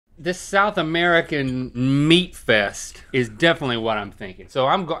This South American meat fest is definitely what I'm thinking. So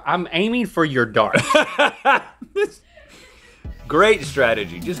I'm aiming for your dart. Great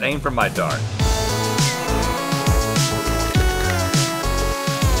strategy. Just aim for my dart.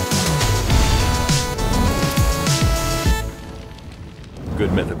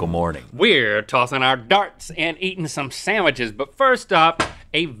 Good mythical morning. We're tossing our darts and eating some sandwiches, but first up,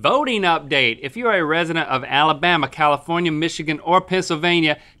 a voting update. If you're a resident of Alabama, California, Michigan, or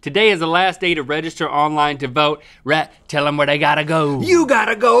Pennsylvania, today is the last day to register online to vote. Rhett, tell them where they gotta go. You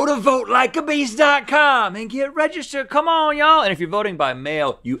gotta go to votelikeabeast.com and get registered. Come on, y'all. And if you're voting by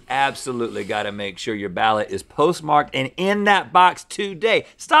mail, you absolutely gotta make sure your ballot is postmarked and in that box today.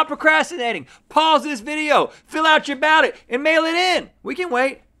 Stop procrastinating. Pause this video, fill out your ballot, and mail it in. We can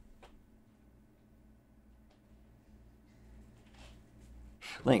wait.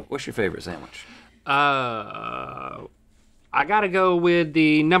 Link, what's your favorite sandwich? I gotta go with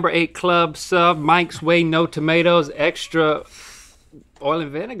the number 8 club sub, Mike's Way, no tomatoes, extra oil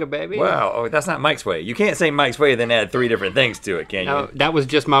and vinegar, baby. Wow, oh, that's not Mike's Way. You can't say Mike's Way and then add 3 different things to it, can you? No, that was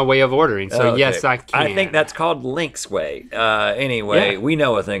just my way of ordering, so Okay. yes, I can. I think that's called Link's Way. Anyway, Yeah. we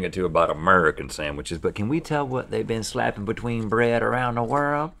know a thing or two about American sandwiches, but can we tell what they've been slapping between bread around the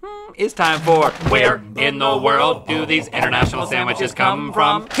world? It's time for Where in the world do these international sandwiches come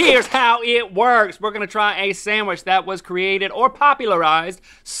from? Here's how it works. We're gonna try a sandwich that was created or popularized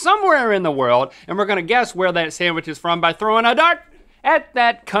somewhere in the world, and we're gonna guess where that sandwich is from by throwing a dart at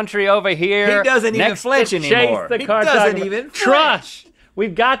that country over here. He doesn't even next flinch to anymore. Chase, the He card doesn't talking even about trust.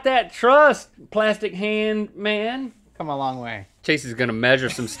 We've got that trust, plastic hand man. Come a long way. Chase is gonna measure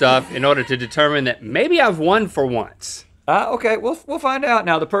some stuff in order to determine that maybe I've won for once. Okay, we'll find out.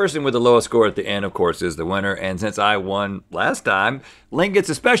 Now, the person with the lowest score at the end, of course, is the winner. And since I won last time, Link gets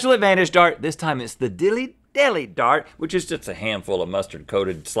a special advantage dart. This time it's the Dilly Deli dart, which is just a handful of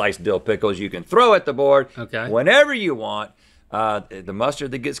mustard-coated sliced dill pickles you can throw at the board whenever you want. The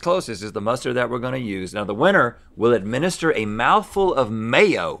mustard that gets closest is the mustard that we're gonna use. Now, the winner will administer a mouthful of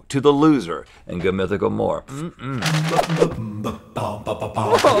mayo to the loser. And good mythical more.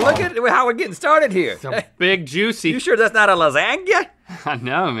 Whoa, look at how we're getting started here. It's big, juicy. You sure that's not a lasagna? I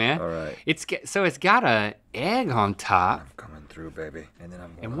know, man. All right. It's got a egg on top. Coming through, baby. And then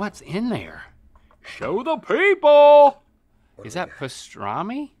And what's in there? Show the people. Is that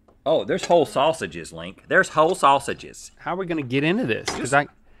pastrami? Oh, there's whole sausages, Link. There's whole sausages. How are we gonna get into this? Because I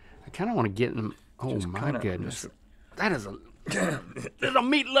kind of want to get in them. Oh my goodness, that is there's a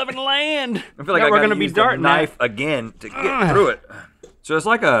meat-loving land. I feel like we're I gonna be use the darting knife again to get through it. So it's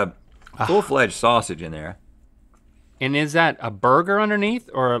like a full-fledged sausage in there. And is that a burger underneath,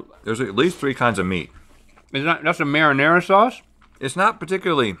 or There's at least 3 kinds of meat. that's a marinara sauce? It's not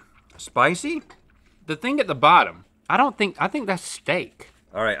particularly spicy. The thing at the bottom, I think that's steak.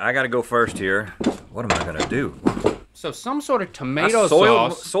 All right, I gotta go first here. What am I gonna do? So some sort of tomato Soil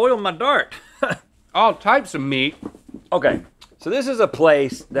sauce, my dart. all types of meat. Okay, so this is a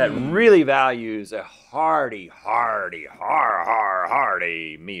place that really values a hearty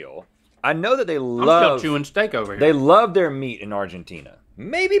meal. I know that they I'm love still chewing steak over here. they love their meat in Argentina.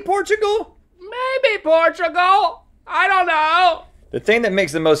 Maybe Portugal? Maybe Portugal. I don't know. The thing that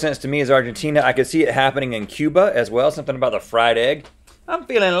makes the most sense to me is Argentina. I could see it happening in Cuba as well. Something about the fried egg. I'm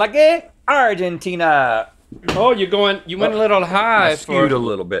feeling lucky. Argentina. Oh, you went a little high. I skewed a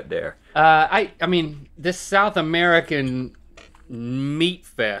little bit there. I mean, this South American meat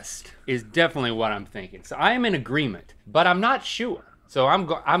fest is definitely what I'm thinking. So I am in agreement, but I'm not sure. So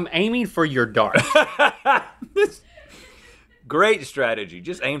I'm aiming for your dart, Great strategy.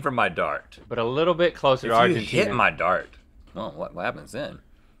 Just aim for my dart. but a little bit closer to If you Argentina. hit my dart. Oh, what happens then?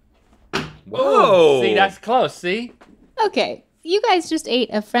 Ooh, Whoa! see, that's close. See, Okay, you guys just ate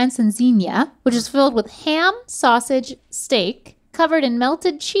a francesinha, which is filled with ham, sausage, steak, covered in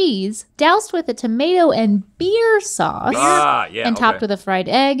melted cheese, doused with a tomato and beer sauce, Yeah, and topped with a fried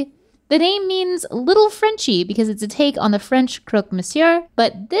egg. The name means Little Frenchy because it's a take on the French croque monsieur,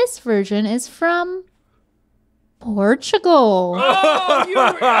 but this version is from Portugal. oh,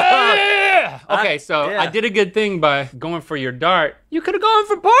 yeah. Okay, so Yeah. I did a good thing by going for your dart. You could have gone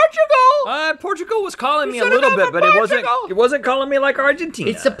for Portugal. Portugal was calling me a should've little gone bit, for but it wasn't. Portugal. It wasn't calling me like Argentina.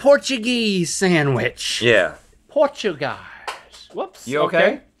 It's a Portuguese sandwich. yeah. Portuguese. Whoops. You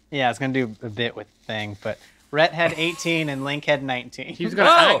okay? Yeah, I was gonna do a bit with the thing, but Rhett had 18 and Link had 19. He was gonna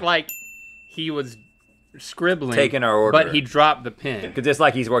Oh. act like he was scribbling, Taking our order. but he dropped the pen. Because it's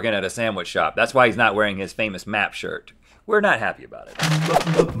like he's working at a sandwich shop. That's why he's not wearing his famous map shirt. We're not happy about it.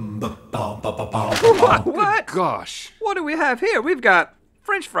 What? Gosh, What do we have here? We've got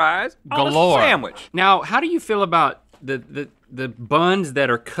French fries on galore. a sandwich. Now, how do you feel about the the buns that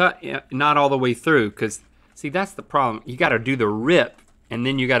are cut not all the way through, because see, that's the problem. You got to do the rip, and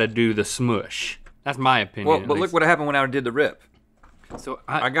then you got to do the smush. That's my opinion. Well, but look what happened when I did the rip. So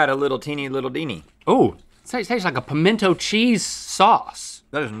I got a little teeny little deenie. Oh, it tastes like a pimento cheese sauce.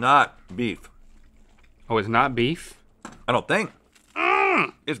 That is not beef. Oh, it's not beef? I don't think.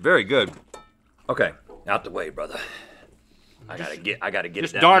 It's very good. Okay, out the way, brother. I gotta get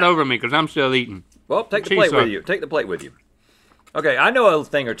Just it down dart there. over me, because I'm still eating. Well, take the cheese plate sauce. with you. Take the plate with you. Okay, I know a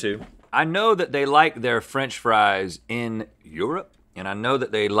thing or two. I know that they like their French fries in Europe, and I know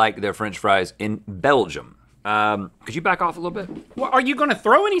that they like their French fries in Belgium. Could you back off a little bit? Well, are you going to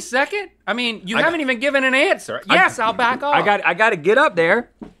throw any second? I mean, you haven't even given an answer. Yes, I'll back off. I got to get up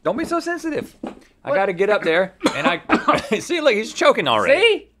there. Don't be so sensitive. I got to get up there, and I see. Look, he's choking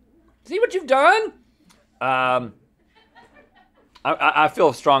already. See what you've done? I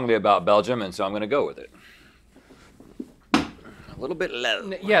feel strongly about Belgium, and so I'm going to go with it. A little bit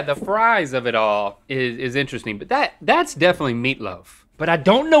low. Yeah, the fries of it all is interesting, but that's definitely meatloaf. But I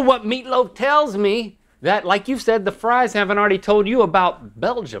don't know what meatloaf tells me. That, like you said, the fries haven't already told you about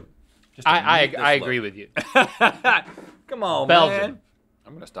Belgium. I agree with you. Come on, Belgium. man.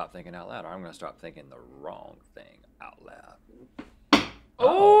 I'm going to stop thinking out loud, or I'm going to stop thinking the wrong thing out loud.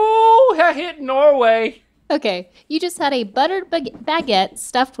 Oh, I hit Norway. Okay, you just had a buttered baguette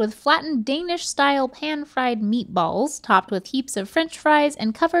stuffed with flattened Danish-style pan-fried meatballs, topped with heaps of French fries,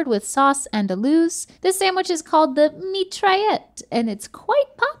 and covered with sauce andalouse. This sandwich is called the mitraillette, and it's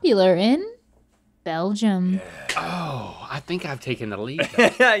quite popular in Belgium. Oh, I think I've taken the lead.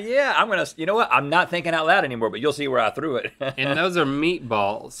 Yeah, I'm going to, you know what? I'm not thinking out loud anymore, but you'll see where I threw it. And those are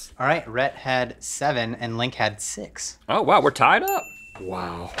meatballs. All right, Rhett had 7 and Link had 6. Oh, wow, we're tied up.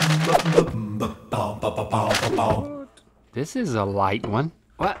 Wow. This is a light one.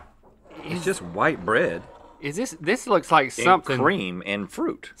 What? It's just white bread Is this looks like and something cream and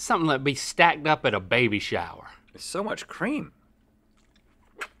fruit. something that'd be stacked up at a baby shower. It's so much cream.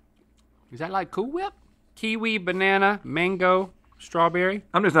 Is that like Cool Whip? Kiwi, banana, mango, strawberry?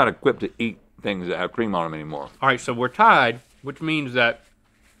 I'm just not equipped to eat things that have cream on them anymore. All right, so we're tied, which means that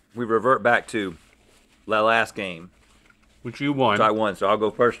We revert back to the last game. which you won. So I won, so I'll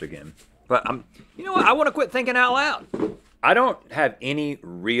go first again. But you know what? I want to quit thinking out loud. I don't have any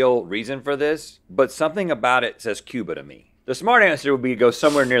real reason for this, but something about it says Cuba to me. The smart answer would be to go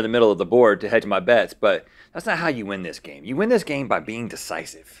somewhere near the middle of the board to hedge my bets, but that's not how you win this game. You win this game by being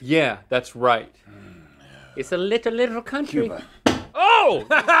decisive. Yeah, that's right. It's a little country. Cuba. Oh!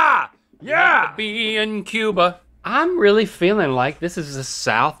 Yeah! Be in Cuba. I'm really feeling like this is a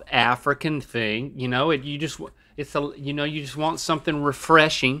South African thing. You know, you just want something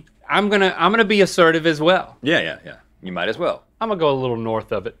refreshing. I'm gonna be assertive as well. Yeah. You might as well. I'm gonna go a little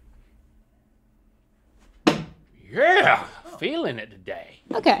north of it. Yeah, feeling it today.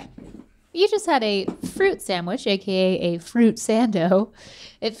 Okay. You just had a fruit sandwich, aka a fruit sando.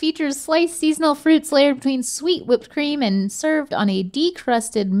 It features sliced seasonal fruits layered between sweet whipped cream and served on a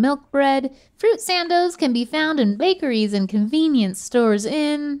decrusted milk bread. Fruit sandos can be found in bakeries and convenience stores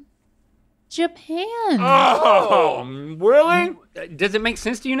in Japan. Oh, really? Does it make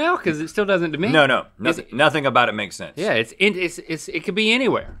sense to you now? Because it still doesn't to me. No. Nothing about it makes sense. Yeah, it could be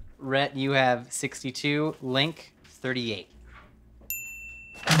anywhere. Rhett, you have 62. Link, 38.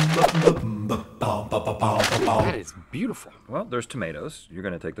 That is beautiful. Well, there's tomatoes. You're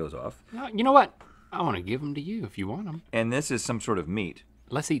going to take those off. You know what? I want to give them to you if you want them. And this is some sort of meat.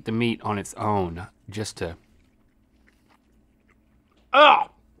 Let's eat the meat on its own, just to. Oh,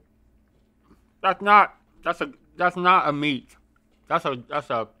 that's not a meat. That's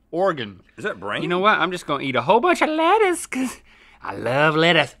a organ. Is that brain? You know what? I'm just gonna eat a whole bunch of lettuce because I love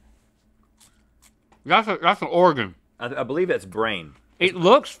lettuce. That's an organ. I believe that's brain. It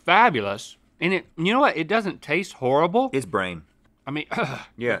looks fabulous, and you know what? It doesn't taste horrible. It's brain. I mean,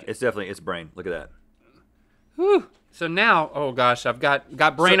 Yeah, it's brain. Look at that. whew. So now, oh gosh, I've got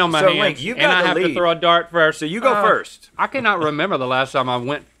brain on my so hands, Link, you've and got I the have to lead. throw a dart first. So you go first. I cannot remember the last time I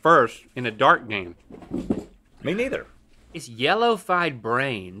went first in a dart game. Me neither. It's yellow-fried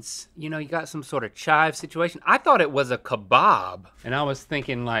brains. You know, you got some sort of chive situation. I thought it was a kebab, and I was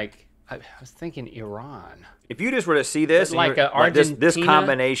thinking Iran. If you just were to see this, Like and a this Argentina?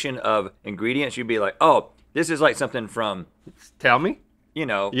 combination of ingredients, you'd be like, oh, this is like something from, Tell me.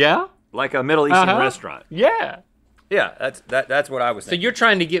 Yeah. like a Middle Eastern restaurant. Yeah. Yeah, that's what I was So thinking. you're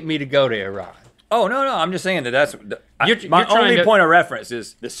trying to get me to go to Iran. Oh, no, I'm just saying that's You're my trying only to- point of reference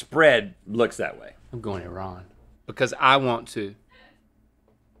is the spread looks that way. I'm going to Iran because I want to.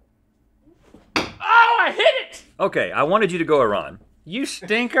 Oh, I hit it! Okay, I wanted you to go Iran. You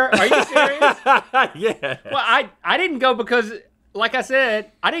stinker. Are you serious? Yeah. Well, I didn't go because, like I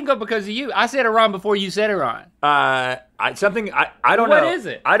said, I didn't go because of you. I said Iran before you said Iran. I don't know. What is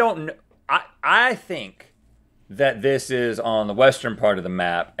it? I don't know. I think that this is on the western part of the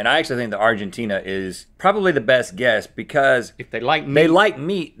map, and I actually think that Argentina is probably the best guess because If they like they meat. like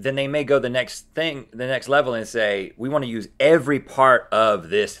meat, then they may go the next level and say, we want to use every part of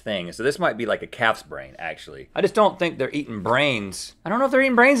this thing. So this might be like a calf's brain, actually. I just don't think they're eating brains. I don't know if they're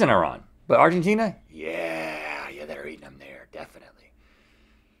eating brains in Iran, but Argentina, yeah, they're eating them there, definitely.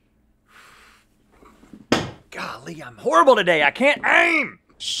 Golly, I'm horrible today. I can't aim.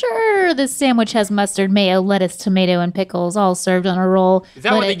 Sure, this sandwich has mustard, mayo, lettuce, tomato, and pickles all served on a roll. Is that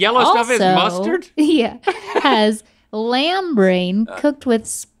but what the it yellow stuff is, also- mustard? Yeah. Has lamb brain cooked with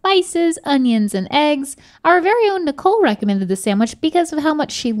spices, onions, and eggs. Our very own Nicole recommended the sandwich because of how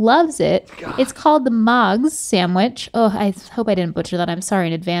much she loves it. It's called the Moggs sandwich. Oh, I hope I didn't butcher that. I'm sorry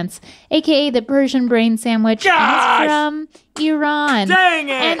in advance. AKA the Persian brain sandwich. And Gosh! it's from Iran. Dang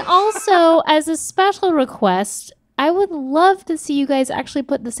it! And also, as a special request, I would love to see you guys actually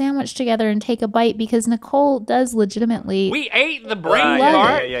put the sandwich together and take a bite because Nicole does legitimately. We ate the brain love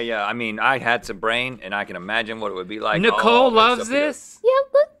part. Yeah. I mean, I had some brain, and I can imagine what it would be like. Nicole all mixed loves up together. this. Yeah,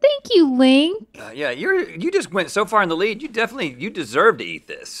 look, thank you, Link. Yeah, you just went so far in the lead. You deserve to eat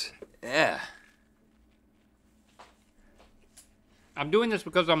this. Yeah. I'm doing this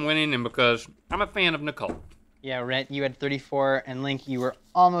because I'm winning and because I'm a fan of Nicole. Yeah, Rhett, you had 34, and Link, you were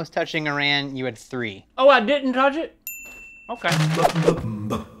almost touching Iran. You had 3. Oh, I didn't touch it? Okay.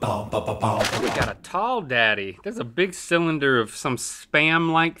 We got a tall daddy. There's a big cylinder of some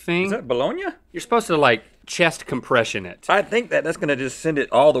spam-like thing. Is that bologna? You're supposed to, like, chest compression it. I think that's going to just send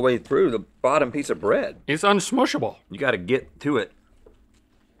it all the way through the bottom piece of bread. It's unsmushable. You got to get to it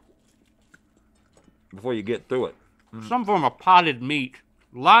before you get through it. Some form of potted meat.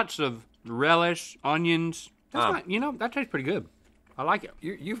 Lots of relish, onions. That's not, that tastes pretty good. I like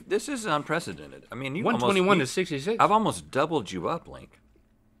it. This is unprecedented. I mean, 121 to 66. I've almost doubled you up, Link.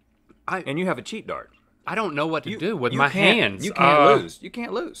 I And you have a cheat dart. don't know what to do with You my can't- hands. You can't lose. You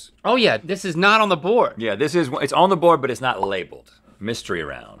can't lose. Oh, yeah, this is not on the board. Yeah, it's on the board, but it's not labeled. Mystery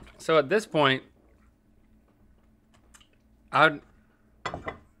round. So at this point, I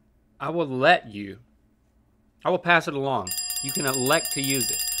will I will pass it along. You can elect to use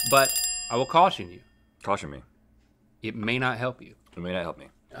it, but I will caution you. Caution me. It may not help you. It may not help me.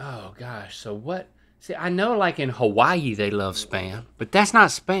 Oh gosh, so what? See, I know like in Hawaii they love spam, but that's not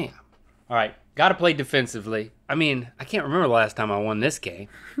spam. All right, gotta play defensively. I mean, I can't remember the last time I won this game.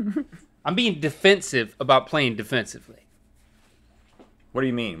 I'm being defensive about playing defensively. What do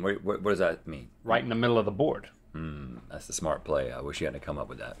you mean? What does that mean? Right in the middle of the board. That's the smart play. I wish you hadn't come up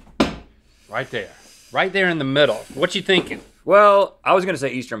with that. Right there. Right there in the middle. What you thinking? Well, I was going to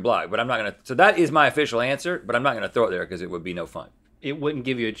say Eastern Bloc, but I'm not going to. So that is my official answer, but I'm not going to throw it there because it would be no fun. It wouldn't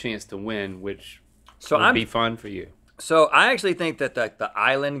give you a chance to win, which So would be fun for you. So I actually think that the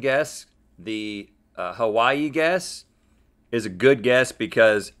island guess, the Hawaii guess, is a good guess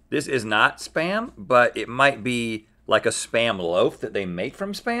because this is not spam, but it might be like a spam loaf that they make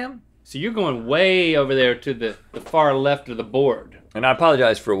from spam. So you're going way over there to the far left of the board. And I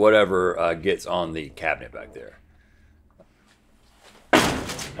apologize for whatever gets on the cabinet back there.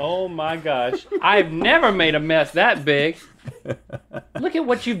 Oh my gosh. I've never made a mess that big. Look at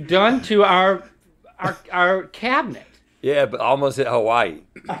what you've done to our cabinet. Yeah, but almost hit Hawaii.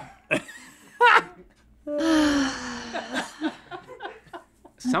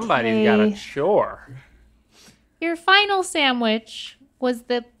 Somebody's got a Okay. chore. Your final sandwich was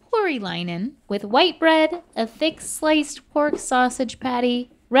the Purilainen with white bread, a thick sliced pork sausage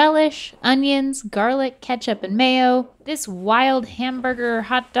patty, relish, onions, garlic, ketchup, and mayo. This wild hamburger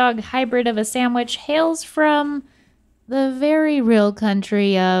hot dog hybrid of a sandwich hails from the very real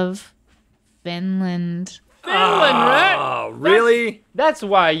country of Finland. Finland, right? Oh, really? That's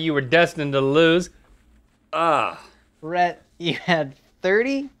why you were destined to lose. Rhett, you had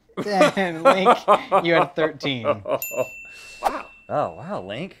 30, and Link, you had 13. Oh, wow,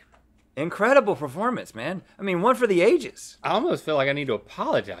 Link. Incredible performance, man. I mean, one for the ages. I almost feel like I need to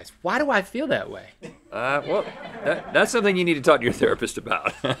apologize. Why do I feel that way? Well, that's something you need to talk to your therapist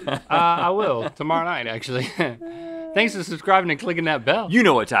about. I will tomorrow night, actually. Thanks for subscribing and clicking that bell. You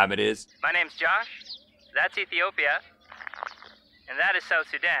know what time it is. My name's Josh. That's Ethiopia. And that is South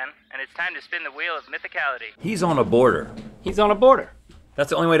Sudan. And it's time to spin the wheel of mythicality. He's on a border. He's on a border. That's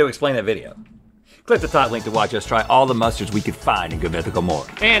the only way to explain that video. Click the top link to watch us try all the mustards we could find in Good Mythical More.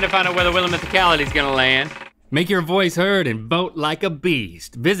 And to find out where the wheel of mythicality is gonna land. Make your voice heard and vote like a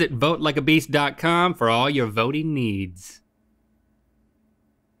beast. Visit votelikeabeast.com for all your voting needs.